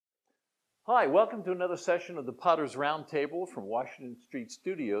Hi, welcome to another session of the Potter's Roundtable from Washington Street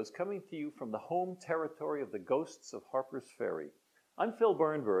Studios, coming to you from the home territory of the ghosts of Harper's Ferry. I'm Phil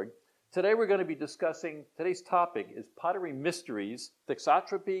Bernberg. Today we're going to be discussing, today's topic is pottery mysteries,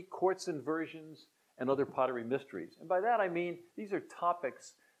 Thixotropy, Quartz Inversions, and other pottery mysteries. And by that I mean these are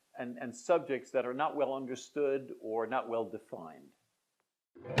topics and subjects that are not well understood or not well defined.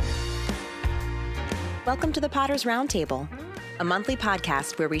 Welcome to the Potter's Roundtable, a monthly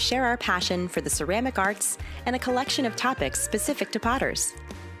podcast where we share our passion for the ceramic arts and a collection of topics specific to potters.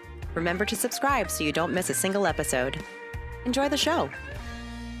 Remember to subscribe so you don't miss a single episode. Enjoy the show.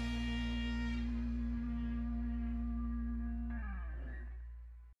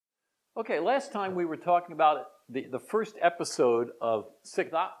 Okay, last time we were talking about the first episode of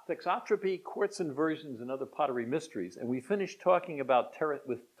Thixotropy, Quartz Inversions, and other pottery mysteries, and we finished talking about terra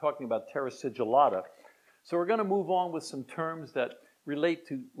sigillata. So we're going to move on with some terms that relate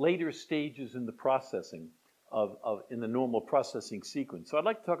to later stages in the processing in the normal processing sequence. So I'd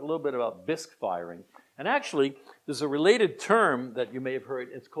like to talk a little bit about bisque firing. And actually, there's a related term that you may have heard.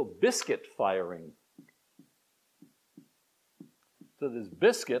 It's called biscuit firing. So there's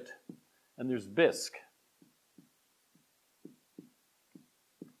biscuit and there's bisque.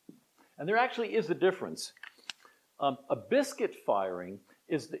 And there actually is a difference. A biscuit firing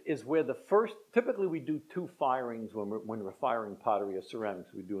is where the first, typically we do two firings when we're firing pottery or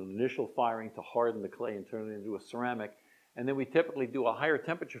ceramics. We do an initial firing to harden the clay and turn it into a ceramic. And then we typically do a higher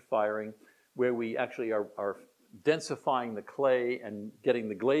temperature firing where we actually are densifying the clay and getting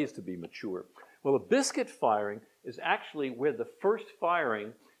the glaze to be mature. Well, a biscuit firing is actually where the first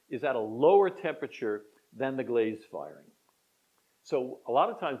firing is at a lower temperature than the glaze firing. So a lot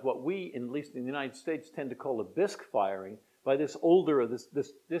of times what we, at least in the United States, tend to call a bisque firing, by this older,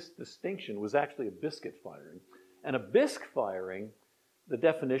 this distinction was actually a biscuit firing. And a bisque firing, the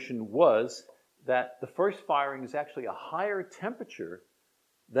definition was that the first firing is actually a higher temperature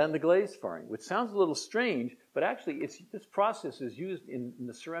than the glaze firing, which sounds a little strange, but actually this process is used in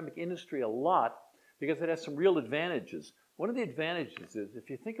the ceramic industry a lot because it has some real advantages. One of the advantages is, if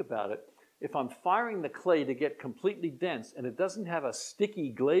you think about it, if I'm firing the clay to get completely dense and it doesn't have a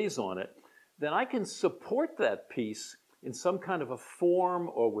sticky glaze on it, then I can support that piece in some kind of a form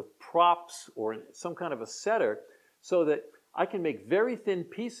or with props or in some kind of a setter so that I can make very thin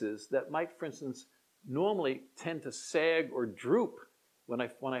pieces that might, for instance, normally tend to sag or droop when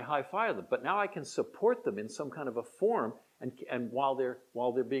I high fire them. But now I can support them in some kind of a form and while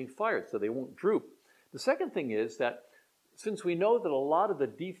they're being fired so they won't droop. The second thing is that since we know that a lot of the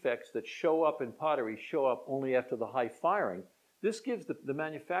defects that show up in pottery show up only after the high firing, this gives the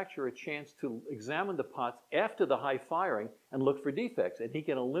manufacturer a chance to examine the pots after the high firing and look for defects. And he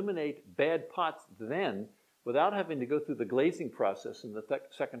can eliminate bad pots then without having to go through the glazing process in the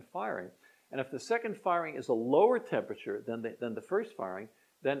second firing. And if the second firing is a lower temperature than the first firing,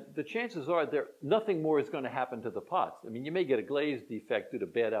 then the chances are nothing more is going to happen to the pots. I mean, you may get a glaze defect due to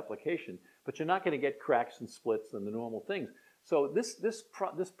bad application, but you're not going to get cracks and splits and the normal things. So this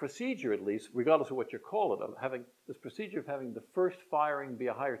procedure, at least, regardless of what you call it, this procedure of having the first firing be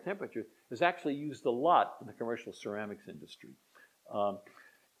a higher temperature is actually used a lot in the commercial ceramics industry.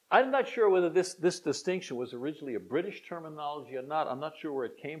 I'm not sure whether this distinction was originally a British terminology or not. I'm not sure where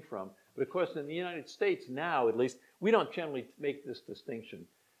it came from. But of course, in the United States now, at least, we don't generally make this distinction.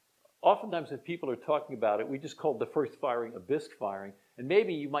 Oftentimes, if people are talking about it, we just call the first firing a bisque firing. And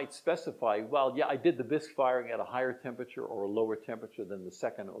maybe you might specify, well, yeah, I did the bisque firing at a higher temperature or a lower temperature than the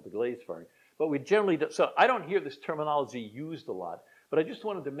second or the glaze firing. But we generally don't. So I don't hear this terminology used a lot. But I just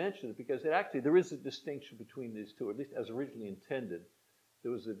wanted to mention it because there is a distinction between these two, at least as originally intended.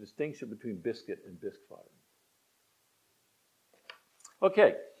 There was a distinction between biscuit and bisque firing.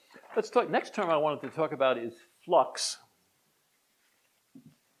 Okay, let's talk. Next term I wanted to talk about is flux.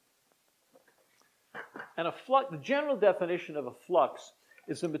 And the general definition of a flux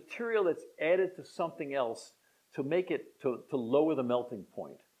is a material that's added to something else to make it, to lower the melting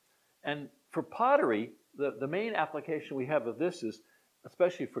point. And for pottery, the main application we have of this is,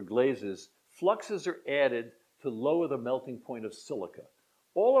 especially for glazes, fluxes are added to lower the melting point of silica.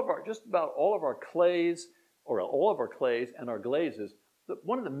 Just about all of our clays and our glazes,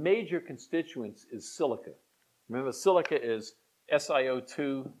 one of the major constituents is silica. Remember, silica is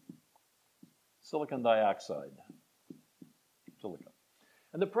SiO2, silicon dioxide, silica.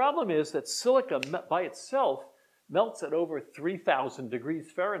 And the problem is that silica by itself melts at over 3,000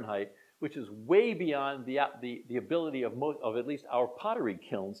 degrees Fahrenheit, which is way beyond the ability of at least our pottery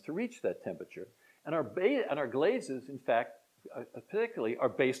kilns to reach that temperature. And our glazes, in fact, particularly, are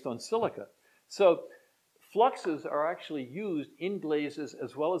based on silica. So Fluxes are actually used in glazes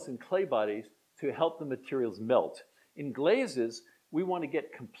as well as in clay bodies to help the materials melt. In glazes, we want to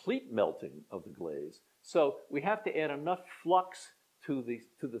get complete melting of the glaze. So we have to add enough flux to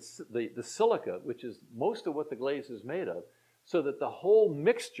the silica, which is most of what the glaze is made of, so that the whole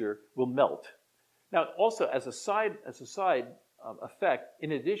mixture will melt. Now, also as a side effect,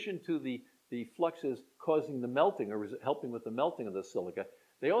 in addition to the fluxes causing the melting or helping with the melting of the silica,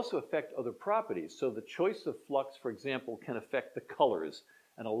 they also affect other properties. So the choice of flux, for example, can affect the colors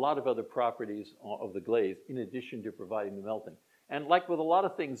and a lot of other properties of the glaze in addition to providing the melting. And like with a lot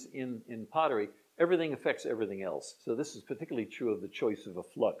of things in pottery, everything affects everything else. So this is particularly true of the choice of a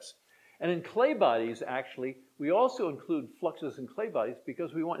flux. And in clay bodies, actually, we also include fluxes in clay bodies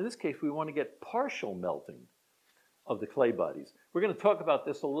because we want, in this case, we want to get partial melting of the clay bodies. We're going to talk about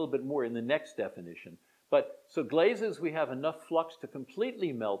this a little bit more in the next definition. But so glazes, we have enough flux to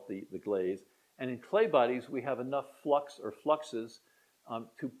completely melt the glaze. And in clay bodies, we have enough flux or fluxes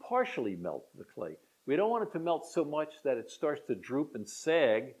to partially melt the clay. We don't want it to melt so much that it starts to droop and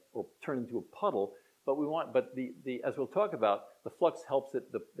sag or turn into a puddle, but we want, as we'll talk about, the flux helps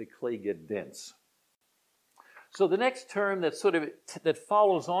the clay get dense. So the next term that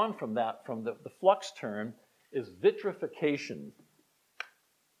follows on from that, from the flux term, is vitrification.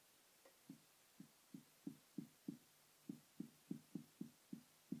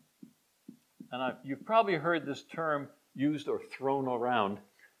 And you've probably heard this term used or thrown around.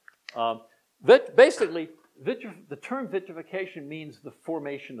 Basically, the term vitrification means the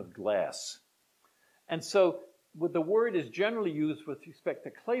formation of glass. And so when the word is generally used with respect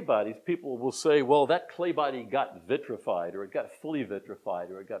to clay bodies, people will say, well, that clay body got vitrified, or it got fully vitrified,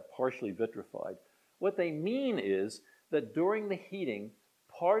 or it got partially vitrified. What they mean is that during the heating,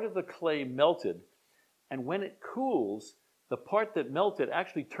 part of the clay melted, and when it cools, the part that melted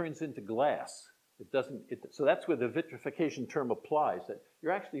actually turns into glass. So that's where the vitrification term applies, that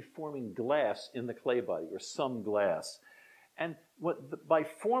you're actually forming glass in the clay body, or some glass. And by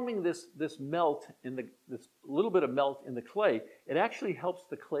forming this melt, this little bit of melt in the clay, it actually helps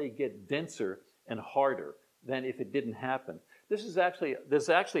the clay get denser and harder than if it didn't happen. There's actually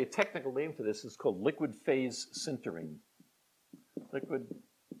a technical name for this. It's called liquid phase sintering.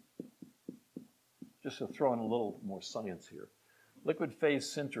 Just to throw in a little more science here. Liquid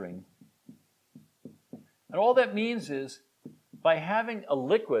phase sintering. And all that means is, by having a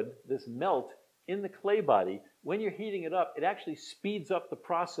liquid, this melt, in the clay body, when you're heating it up, it actually speeds up the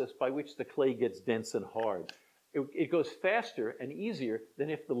process by which the clay gets dense and hard. It goes faster and easier than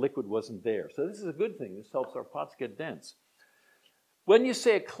if the liquid wasn't there. So this is a good thing. This helps our pots get dense. When you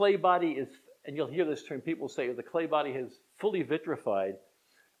say a clay body is, and you'll hear this term, people say the clay body has fully vitrified,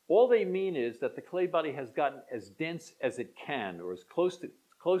 all they mean is that the clay body has gotten as dense as it can, or as close to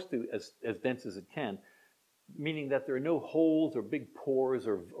as dense as it can, meaning that there are no holes or big pores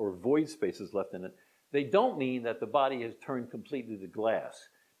or void spaces left in it. They don't mean that the body has turned completely to glass.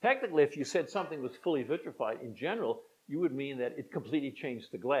 Technically, if you said something was fully vitrified, in general, you would mean that it completely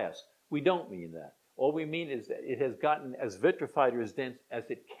changed to glass. We don't mean that. All we mean is that it has gotten as vitrified or as dense as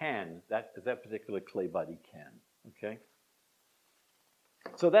it can, that particular clay body can. Okay?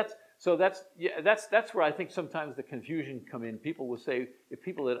 So that's where I think sometimes the confusion come in. People will say, if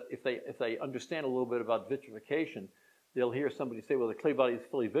they understand a little bit about vitrification, they'll hear somebody say, well, the clay body is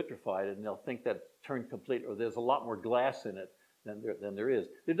fully vitrified, and they'll think that turned complete, or there's a lot more glass in it than there is.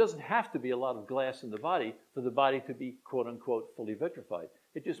 There doesn't have to be a lot of glass in the body for the body to be, quote unquote, fully vitrified.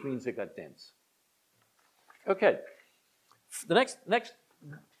 It just means it got dense. Okay, the next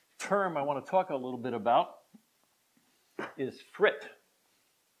term I want to talk a little bit about is frit.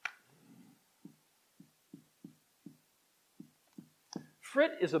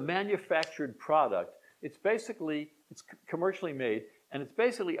 Frit is a manufactured product. It's commercially made, and it's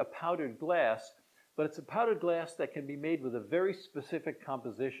basically a powdered glass, but it's a powdered glass that can be made with a very specific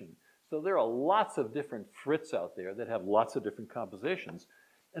composition. So there are lots of different frits out there that have lots of different compositions.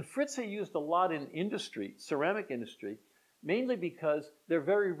 And frits are used a lot in industry, ceramic industry, mainly because they're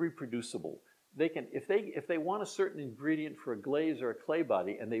very reproducible. They can, if they want a certain ingredient for a glaze or a clay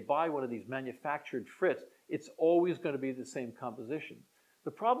body, and they buy one of these manufactured frits, it's always going to be the same composition.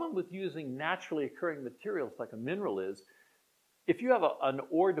 The problem with using naturally occurring materials like a mineral is, if you have an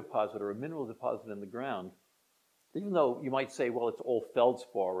ore deposit or a mineral deposit in the ground, even though you might say, well, it's all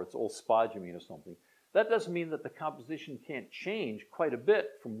feldspar or it's all spodumene or something, that doesn't mean that the composition can't change quite a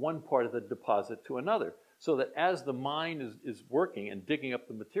bit from one part of the deposit to another. So that as the mine is working and digging up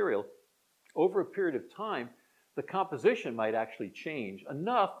the material, over a period of time, the composition might actually change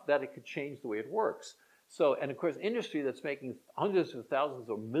enough that it could change the way it works. So, and of course, industry that's making hundreds of thousands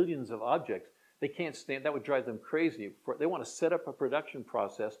or millions of objects, they can't stand, that would drive them crazy. They want to set up a production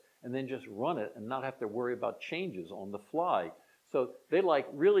process and then just run it and not have to worry about changes on the fly. So they like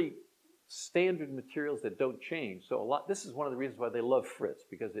really standard materials that don't change. So this is one of the reasons why they love Fritz,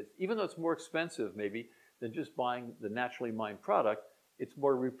 because even though it's more expensive maybe than just buying the naturally mined product, it's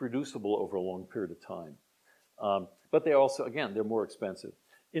more reproducible over a long period of time. But they also, again, they're more expensive.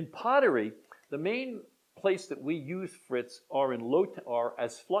 In pottery, the main place that we use Fritz are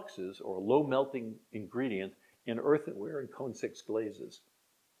as fluxes or low melting ingredient in earthenware and cone 6 glazes.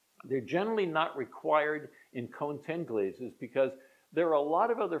 They're generally not required in cone 10 glazes because there are a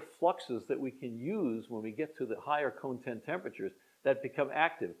lot of other fluxes that we can use when we get to the higher cone 10 temperatures that become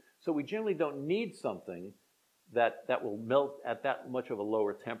active. So we generally don't need something that will melt at that much of a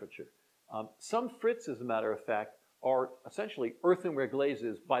lower temperature. Some Fritz, as a matter of fact, are essentially earthenware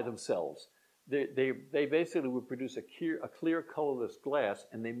glazes by themselves. They basically would produce a clear colorless glass,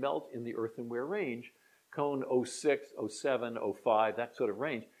 and they melt in the earthenware range, cone 06, 07, 05, that sort of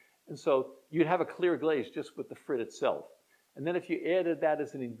range. And so you'd have a clear glaze just with the Frit itself. And then if you added that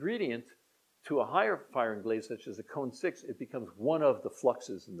as an ingredient to a higher firing glaze, such as a cone 6, it becomes one of the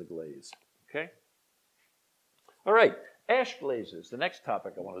fluxes in the glaze. Okay? All right, ash glazes, the next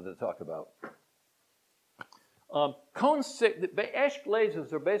topic I wanted to talk about. Cone 6, ash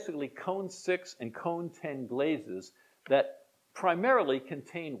glazes are basically cone 6 and cone 10 glazes that primarily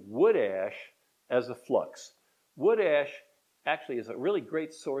contain wood ash as a flux. Wood ash actually is a really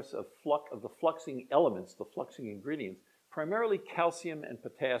great source of the fluxing elements, the fluxing ingredients, primarily calcium and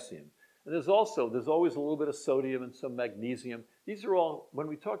potassium. And there's always a little bit of sodium and some magnesium. These are all, when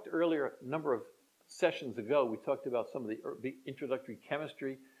we talked earlier, a number of sessions ago, we talked about some of the introductory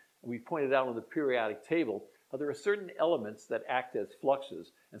chemistry, and we pointed out on the periodic table how there are certain elements that act as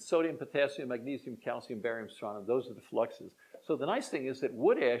fluxes, and sodium, potassium, magnesium, calcium, barium, strontium, those are the fluxes. So the nice thing is that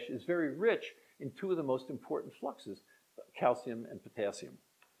wood ash is very rich in two of the most important fluxes, calcium and potassium.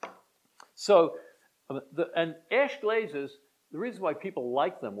 So, and ash glazes, the reason why people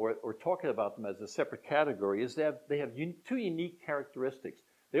like them or talking about them as a separate category is they have two unique characteristics.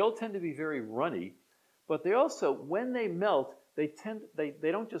 They all tend to be very runny, but they also, when they melt, they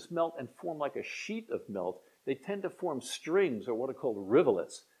don't just melt and form like a sheet of melt. They tend to form strings, or what are called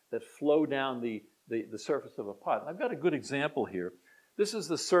rivulets, that flow down the surface of a pot. And I've got a good example here. This is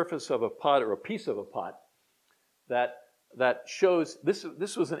the surface of a pot, or a piece of a pot, that shows,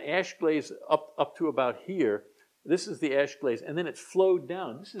 this was an ash glaze up to about here. This is the ash glaze, and then it flowed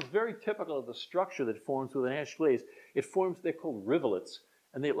down. This is very typical of the structure that forms with an ash glaze. It forms, they're called rivulets,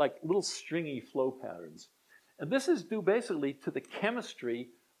 and they're like little stringy flow patterns. And this is due basically to the chemistry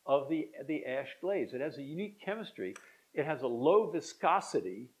of the ash glaze. It has a unique chemistry. It has a low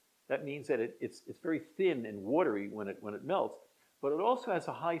viscosity. That means that it's very thin and watery when it melts, but it also has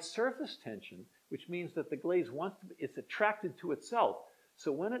a high surface tension, which means that the glaze it's attracted to itself.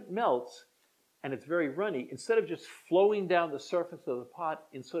 So when it melts, and it's very runny, instead of just flowing down the surface of the pot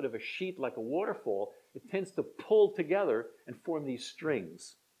in sort of a sheet like a waterfall, it tends to pull together and form these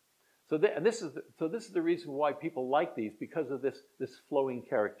strings. So this is the reason why people like these, because of this flowing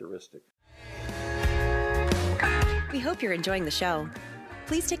characteristic. We hope you're enjoying the show.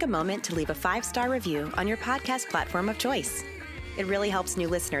 Please take a moment to leave a 5-star review on your podcast platform of choice. It really helps new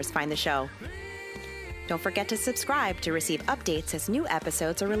listeners find the show. Don't forget to subscribe to receive updates as new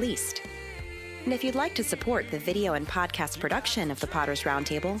episodes are released. And if you'd like to support the video and podcast production of the Potter's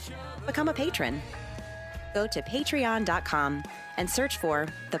Roundtable, become a patron. Go to patreon.com and search for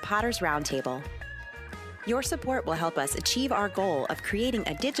the Potter's Roundtable. Your support will help us achieve our goal of creating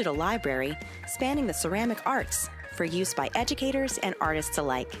a digital library spanning the ceramic arts for use by educators and artists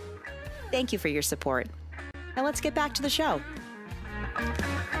alike. Thank you for your support. Now let's get back to the show.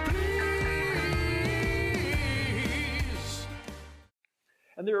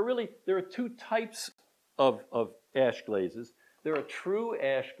 And there are two types of ash glazes. There are true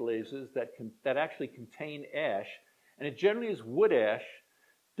ash glazes that actually contain ash, and it generally is wood ash.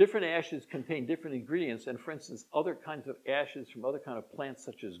 Different ashes contain different ingredients, and for instance, other kinds of ashes from other kind of plants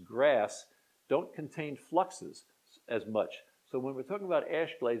such as grass don't contain fluxes as much. So when we're talking about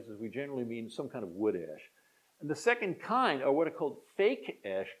ash glazes, we generally mean some kind of wood ash. And the second kind are what are called fake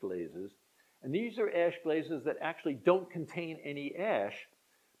ash glazes, and these are ash glazes that actually don't contain any ash,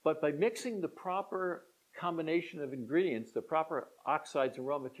 but by mixing the proper combination of ingredients, the proper oxides and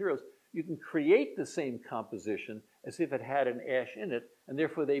raw materials, you can create the same composition as if it had an ash in it, and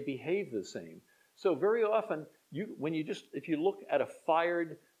therefore they behave the same. So very often, if you look at a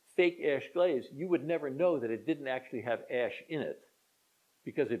fired fake ash glaze, you would never know that it didn't actually have ash in it,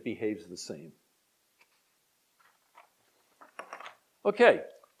 because it behaves the same. Okay,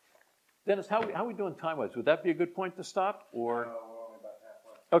 Dennis, how are we doing time-wise? Would that be a good point to stop, or? We're only about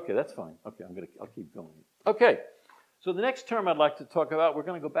halfway. Okay, that's fine. Okay, I'll keep going. Okay, so the next term I'd like to talk about, we're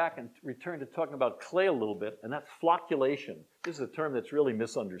going to go back and return to talking about clay a little bit, and that's flocculation. This is a term that's really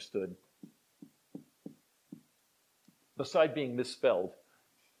misunderstood, besides being misspelled.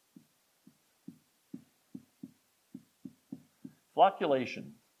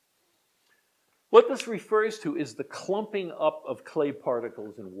 Flocculation. What this refers to is the clumping up of clay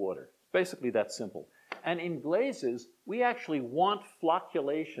particles in water. Basically that simple. And in glazes, we actually want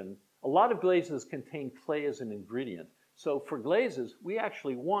flocculation. A lot of glazes contain clay as an ingredient. So for glazes, we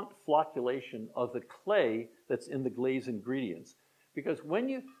actually want flocculation of the clay that's in the glaze ingredients. Because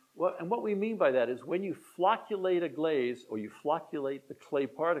what we mean by that is when you flocculate a glaze or you flocculate the clay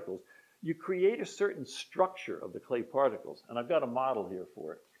particles, you create a certain structure of the clay particles. And I've got a model here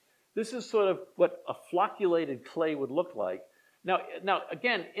for it. This is sort of what a flocculated clay would look like. Now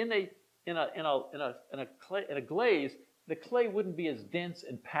again, in a glaze, the clay wouldn't be as dense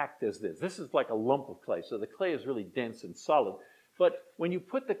and packed as this. This is like a lump of clay, so the clay is really dense and solid. But when you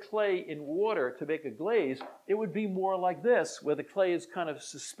put the clay in water to make a glaze, it would be more like this, where the clay is kind of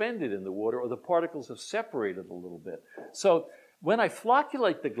suspended in the water, or the particles have separated a little bit. So when I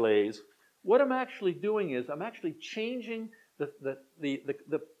flocculate the glaze, what I'm actually doing is I'm actually changing the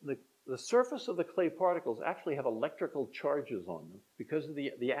surface of the clay particles actually have electrical charges on them because of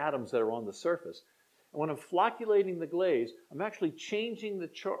the atoms that are on the surface. And when I'm flocculating the glaze, I'm actually changing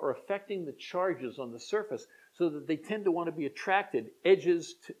or affecting the charges on the surface so that they tend to want to be attracted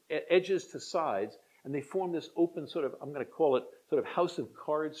edges to sides, and they form this open sort of, I'm going to call it sort of house of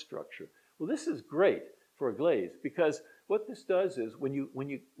cards structure. Well, this is great for a glaze because what this does is when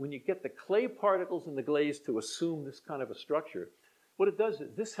you get the clay particles in the glaze to assume this kind of a structure, what it does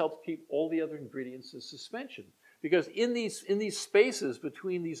is this helps keep all the other ingredients in suspension. Because in these spaces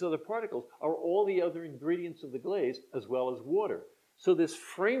between these other particles are all the other ingredients of the glaze as well as water. So this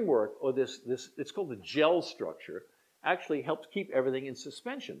framework, or this it's called the gel structure, actually helps keep everything in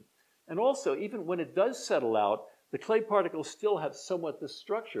suspension. And also, even when it does settle out, the clay particles still have somewhat this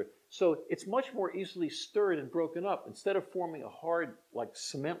structure. So it's much more easily stirred and broken up. Instead of forming a hard, like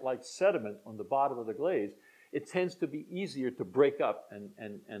cement-like sediment on the bottom of the glaze, it tends to be easier to break up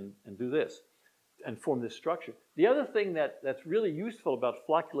and do this and form this structure. The other thing that's really useful about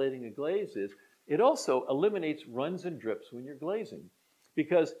flocculating a glaze is it also eliminates runs and drips when you're glazing.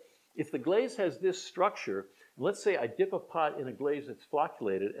 Because if the glaze has this structure, let's say I dip a pot in a glaze that's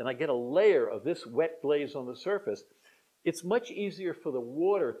flocculated and I get a layer of this wet glaze on the surface, it's much easier for the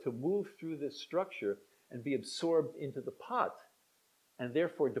water to move through this structure and be absorbed into the pot and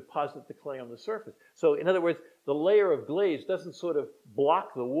therefore deposit the clay on the surface. So in other words, the layer of glaze doesn't sort of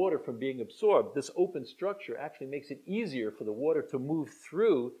block the water from being absorbed. This open structure actually makes it easier for the water to move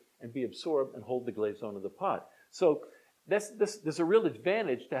through and be absorbed and hold the glaze onto the pot. So there's a real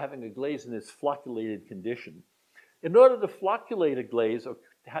advantage to having a glaze in this flocculated condition. In order to flocculate a glaze or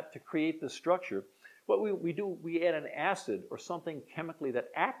to create this structure, what we do, we add an acid or something chemically that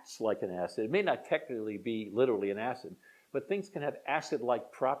acts like an acid. It may not technically be literally an acid, but things can have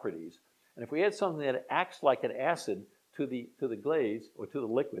acid-like properties. And if we add something that acts like an acid to the glaze or to the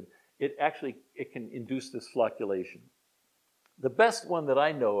liquid, it can induce this flocculation. The best one that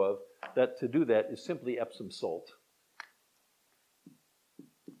I know of to do that is simply Epsom salt.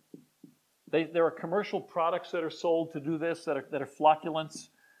 There are commercial products that are sold to do this that are flocculants,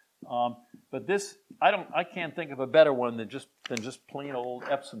 but this I can't think of a better one than just plain old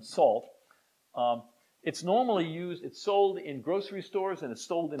Epsom salt. It's normally used. It's sold in grocery stores and it's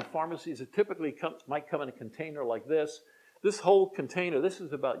sold in pharmacies. It typically might come in a container like this. This whole container, this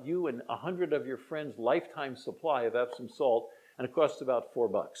is about you and 100 of your friends' lifetime supply of Epsom salt, and it costs about $4.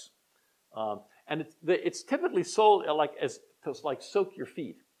 And it's typically sold like soak your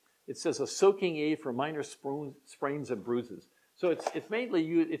feet. It says a soaking aid for minor sprains and bruises. So it's mainly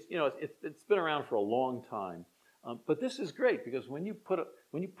used. It's been around for a long time. But this is great because when you put it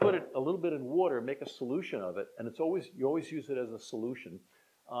a little bit in water, make a solution of it, and you always use it as a solution.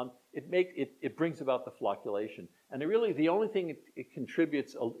 It brings about the flocculation, and the only thing it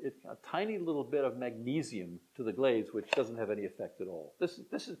contributes a tiny little bit of magnesium to the glaze, which doesn't have any effect at all.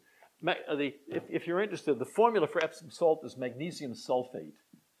 If you're interested, the formula for Epsom salt is magnesium sulfate.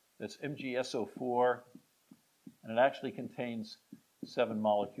 That's MgSO4, and it actually contains 7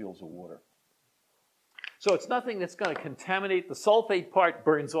 molecules of water. So it's nothing that's going to contaminate. The sulfate part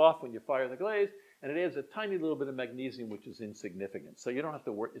burns off when you fire the glaze, and it adds a tiny little bit of magnesium, which is insignificant. So you don't have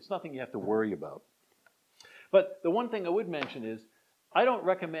to worry. It's nothing you have to worry about. But the one thing I would mention is I don't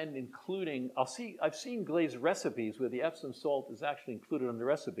recommend including. I've seen glaze recipes where the Epsom salt is actually included in the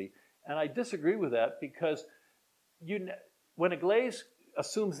recipe, And I disagree with that because when a glaze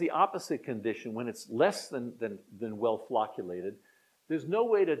assumes the opposite condition, when it's less than well flocculated, there's no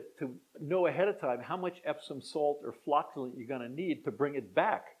way to know ahead of time how much Epsom salt or flocculant you're going to need to bring it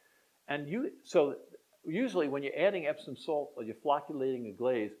back. And so usually when you're adding Epsom salt or you're flocculating a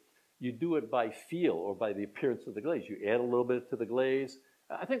glaze, you do it by feel or by the appearance of the glaze. You add a little bit to the glaze.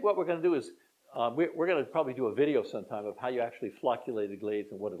 I think what we're going to do is we're going to probably do a video sometime of how you actually flocculate a glaze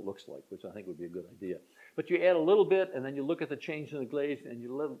and what it looks like, which I think would be a good idea. But you add a little bit, and then you look at the change in the glaze, and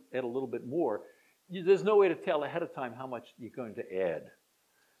you add a little bit more. There's no way to tell ahead of time how much you're going to add.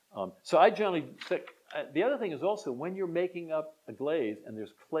 So I generally say, the other thing is also when you're making up a glaze and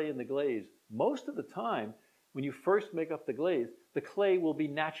there's clay in the glaze, most of the time when you first make up the glaze, the clay will be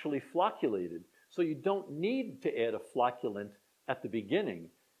naturally flocculated. So you don't need to add a flocculant at the beginning.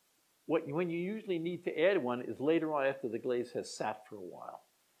 When you usually need to add one is later on after the glaze has sat for a while.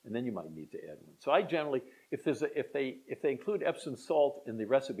 And then you might need to add one. So I generally, if they include Epsom salt in the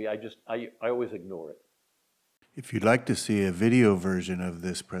recipe, I always ignore it. If you'd like to see a video version of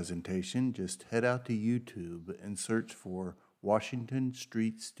this presentation, just head out to YouTube and search for Washington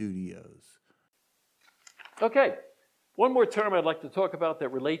Street Studios. Okay, one more term I'd like to talk about that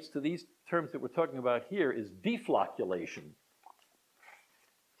relates to these terms that we're talking about here is deflocculation.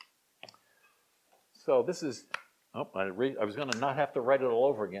 So this is, I was going to not have to write it all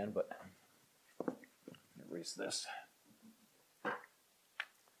over again, but erase this.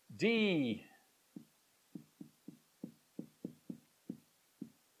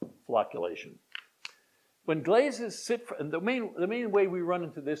 Deflocculation. When glazes sit for, and the main way we run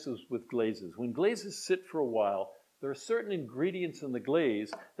into this is with glazes. When glazes sit for a while, there are certain ingredients in the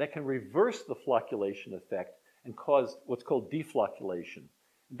glaze that can reverse the flocculation effect and cause what's called deflocculation.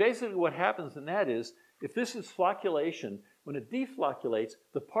 Basically what happens in that is, if this is flocculation, when it deflocculates,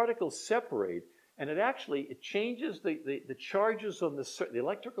 the particles separate, and it changes the charges on the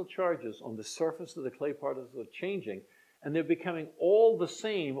electrical charges on the surface of the clay particles are changing, and they're becoming all the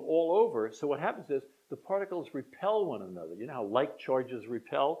same all over. So what happens is the particles repel one another. You know how like charges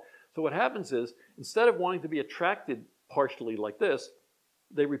repel? So what happens is, instead of wanting to be attracted partially like this,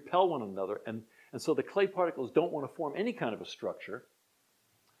 they repel one another, and so the clay particles don't want to form any kind of a structure.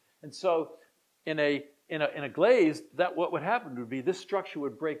 And so in a glaze, what would happen would be this structure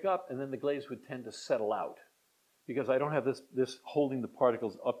would break up, and then the glaze would tend to settle out because I don't have this holding the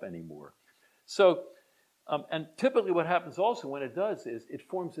particles up anymore. So, and typically what happens also when it does is it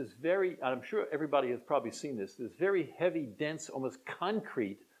forms this very, I'm sure everybody has probably seen this very heavy, dense, almost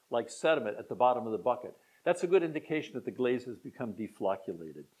concrete-like sediment at the bottom of the bucket. That's a good indication that the glaze has become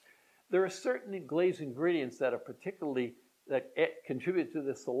deflocculated. There are certain glaze ingredients that contribute to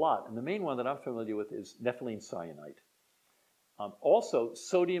this a lot, and the main one that I'm familiar with is methylene cyanide. Also,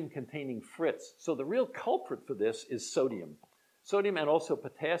 sodium-containing frits. So the real culprit for this is sodium. Sodium and also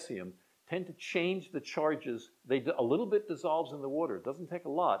potassium tend to change the charges. A little bit dissolves in the water. It doesn't take a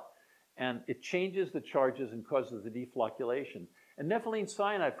lot, and it changes the charges and causes the deflocculation. And methylene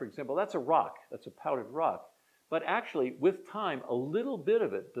cyanide, for example, that's a rock. That's a powdered rock. But actually, with time, a little bit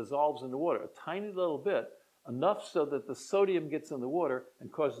of it dissolves in the water, a tiny little bit, enough so that the sodium gets in the water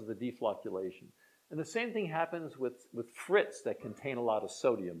and causes the deflocculation. And the same thing happens with frits that contain a lot of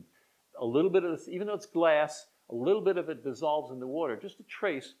sodium. A little bit of this, even though it's glass, a little bit of it dissolves in the water, just a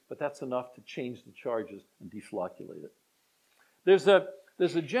trace, but that's enough to change the charges and deflocculate it. There's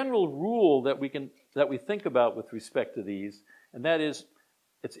a general rule that we think about with respect to these, and that is,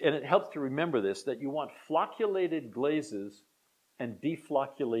 and it helps to remember this, that you want flocculated glazes and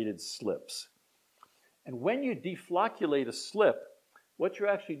deflocculated slips. And when you deflocculate a slip, what you're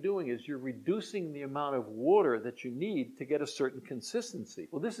actually doing is you're reducing the amount of water that you need to get a certain consistency.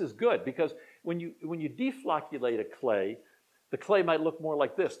 Well, this is good because when you deflocculate a clay, the clay might look more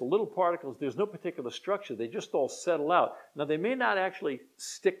like this. The little particles, there's no particular structure. They just all settle out. Now, they may not actually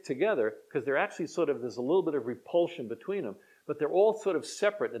stick together because they're actually there's a little bit of repulsion between them, but they're all sort of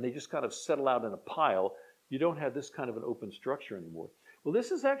separate and they just kind of settle out in a pile. You don't have this kind of an open structure anymore. Well,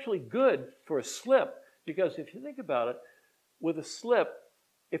 this is actually good for a slip because if you think about it, with a slip,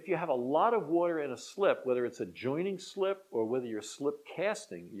 if you have a lot of water in a slip, whether it's a joining slip or whether you're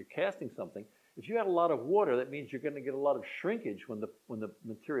you're casting something, if you had a lot of water, that means you're going to get a lot of shrinkage when the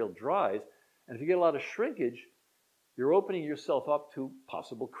material dries. And if you get a lot of shrinkage, you're opening yourself up to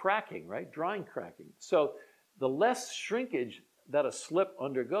possible cracking, right? Drying cracking. So the less shrinkage that a slip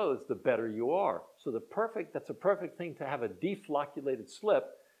undergoes, the better you are. So that's a perfect thing to have a deflocculated slip.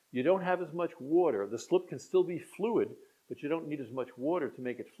 You don't have as much water. The slip can still be fluid, but you don't need as much water to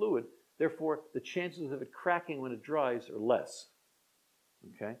make it fluid. Therefore, the chances of it cracking when it dries are less.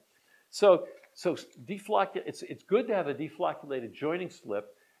 Okay? It's good to have a deflocculated joining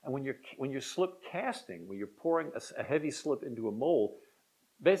slip, and when you're slip casting, when you're pouring a heavy slip into a mold,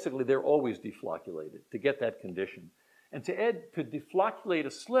 basically they're always deflocculated to get that condition. And to deflocculate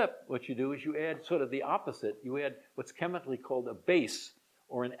a slip, what you do is you add sort of the opposite. You add what's chemically called a base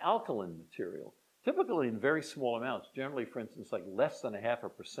or an alkaline material, typically in very small amounts, generally, for instance, like less than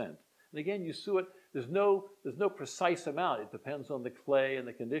 0.5%. And again, you sue it. There's no precise amount. It depends on the clay and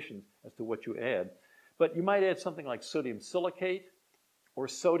the conditions as to what you add. But you might add something like sodium silicate or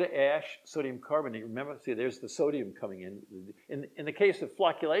soda ash, sodium carbonate. Remember, see, there's the sodium coming in. In the case of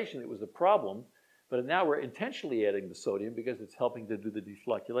flocculation, it was a problem. But now we're intentionally adding the sodium because it's helping to do the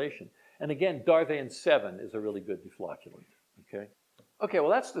deflocculation. And again, Darvan 7 is a really good deflocculant. Okay? Okay, well,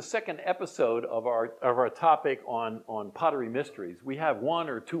 that's the second episode of our topic on pottery mysteries. We have one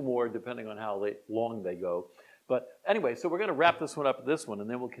or two more, depending on how long they go. But anyway, so we're going to wrap this one up with this one, and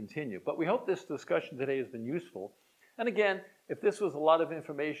then we'll continue. But we hope this discussion today has been useful. And again, if this was a lot of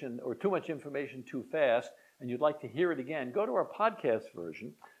information or too much information too fast, and you'd like to hear it again, go to our podcast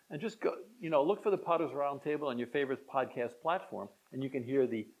version. And just go, look for the Potter's Roundtable on your favorite podcast platform, and you can hear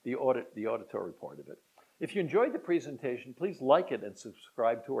the auditory part of it. If you enjoyed the presentation, please like it and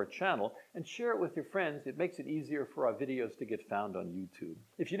subscribe to our channel and share it with your friends. It makes it easier for our videos to get found on YouTube.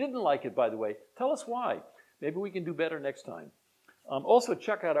 If you didn't like it, by the way, tell us why. Maybe we can do better next time. Also,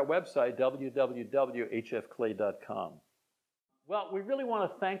 check out our website, www.hfclay.com. Well, we really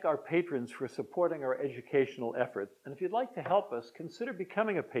want to thank our patrons for supporting our educational efforts. And if you'd like to help us, consider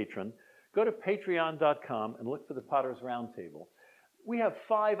becoming a patron. Go to patreon.com and look for the Potter's Roundtable. We have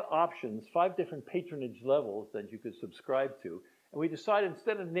 5 options, 5 different patronage levels that you could subscribe to. And we decided,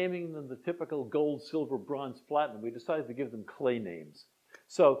 instead of naming them the typical gold, silver, bronze, platinum, we decided to give them clay names.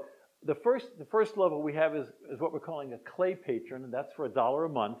 So the first level we have is what we're calling a clay patron, and that's for $1 a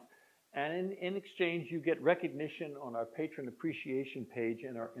month. And in exchange, you get recognition on our patron appreciation page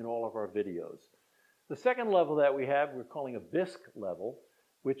in all of our videos. The second level that we have, we're calling a bisque level,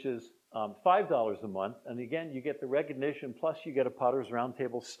 which is $5 a month. And again, you get the recognition, plus you get a Potter's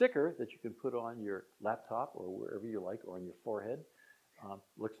Roundtable sticker that you can put on your laptop or wherever you like, or on your forehead.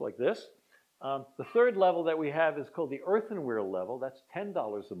 Looks like this. The third level that we have is called the earthenware level. That's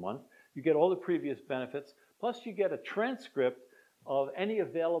 $10 a month. You get all the previous benefits, plus you get a transcript of any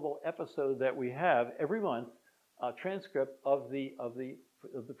available episode that we have every month, a transcript of the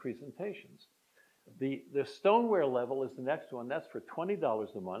presentations. The stoneware level is the next one. That's for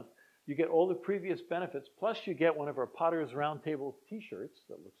 $20 a month. You get all the previous benefits, plus you get one of our Potter's Roundtable t-shirts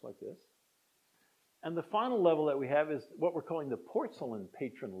that looks like this. And the final level that we have is what we're calling the porcelain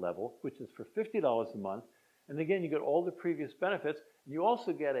patron level, which is for $50 a month. And again, you get all the previous benefits. You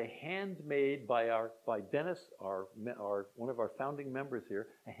also get a handmade by Dennis, one of our founding members here,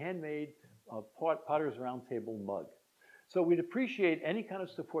 a handmade Potter's Roundtable mug. So we'd appreciate any kind of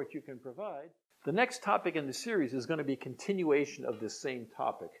support you can provide. The next topic in the series is going to be a continuation of this same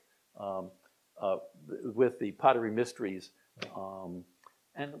topic with the pottery mysteries.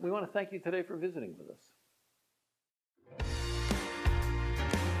 And we want to thank you today for visiting with us.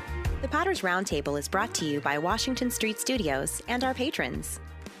 The Potter's Roundtable is brought to you by Washington Street Studios and our patrons.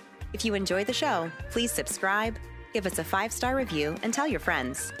 If you enjoy the show, please subscribe, give us a 5-star review, and tell your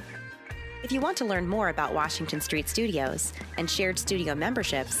friends. If you want to learn more about Washington Street Studios and shared studio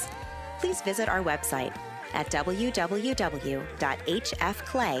memberships, please visit our website at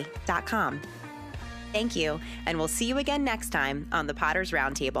www.hfclay.com. Thank you, and we'll see you again next time on the Potter's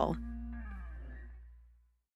Roundtable.